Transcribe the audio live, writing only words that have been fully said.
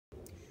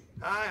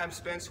Hi, I'm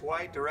Spence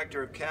White,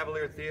 Director of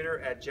Cavalier Theater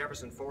at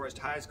Jefferson Forest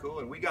High School,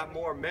 and we got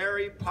more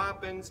Mary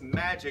Poppins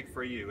magic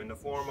for you in the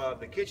form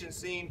of the kitchen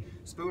scene,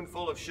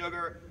 spoonful of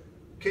sugar,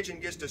 kitchen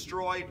gets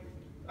destroyed,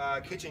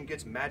 kitchen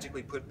gets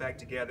magically put back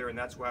together, and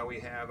that's why we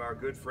have our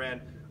good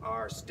friend,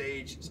 our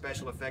stage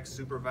special effects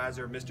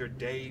supervisor, Mr.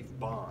 Dave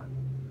Bond.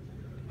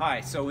 Hi,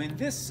 so in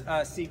this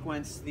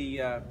sequence,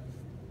 the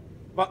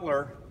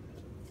butler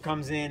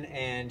comes in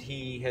and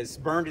he has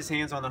burned his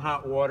hands on the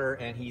hot water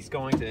and he's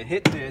going to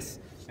hit this,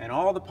 and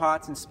all the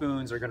pots and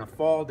spoons are going to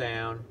fall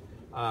down,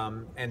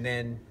 and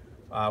then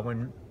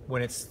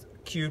when it's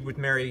cued with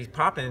Mary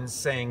Poppins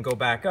saying go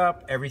back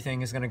up,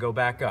 everything is going to go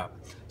back up.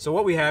 So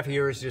what we have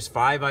here is just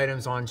 5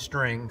 items on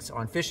strings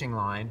on fishing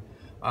line.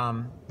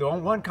 The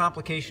one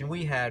complication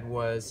we had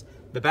was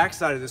the back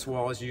side of this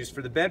wall is used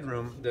for the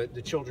bedroom,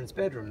 the children's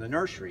bedroom, the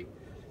nursery.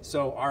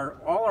 So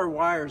all our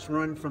wires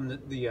run from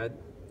the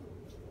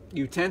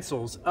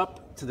utensils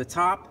up to the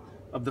top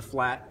of the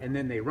flat, and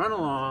then they run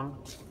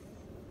along,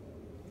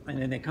 and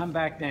then they come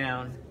back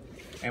down,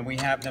 and we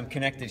have them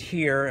connected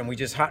here, and we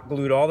just hot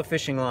glued all the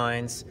fishing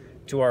lines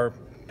to our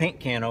paint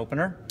can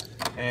opener,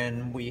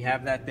 and we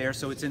have that there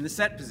so it's in the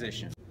set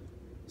position.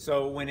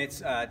 So when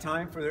it's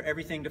time for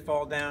everything to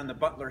fall down, the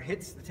butler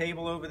hits the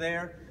table over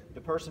there,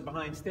 the person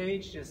behind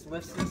stage just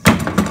lifts this,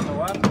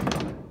 go up,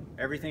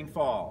 everything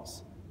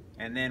falls.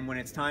 And then when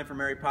it's time for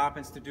Mary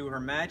Poppins to do her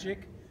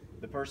magic,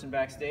 the person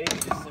backstage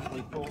just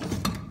simply pulls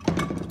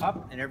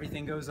up and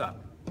everything goes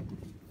up.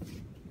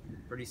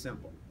 Pretty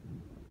simple.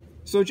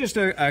 So just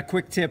a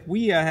quick tip,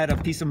 we had a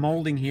piece of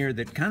molding here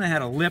that kind of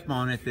had a lip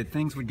on it that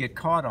things would get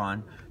caught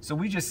on. So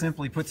we just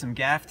simply put some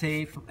gaff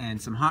tape and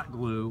some hot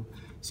glue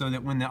so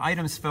that when the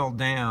items fell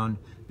down,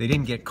 they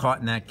didn't get caught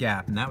in that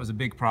gap, and that was a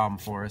big problem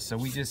for us. So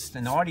we just,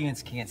 and the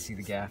audience can't see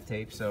the gaff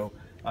tape, so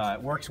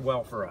it works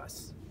well for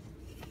us.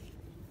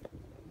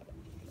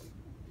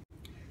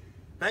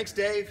 Thanks,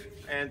 Dave,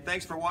 and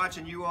thanks for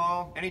watching, you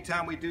all.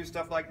 Anytime we do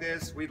stuff like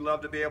this, we'd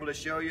love to be able to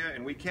show you,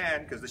 and we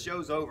can because the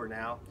show's over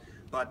now.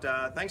 But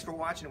thanks for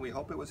watching, and we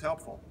hope it was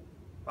helpful.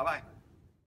 Bye-bye.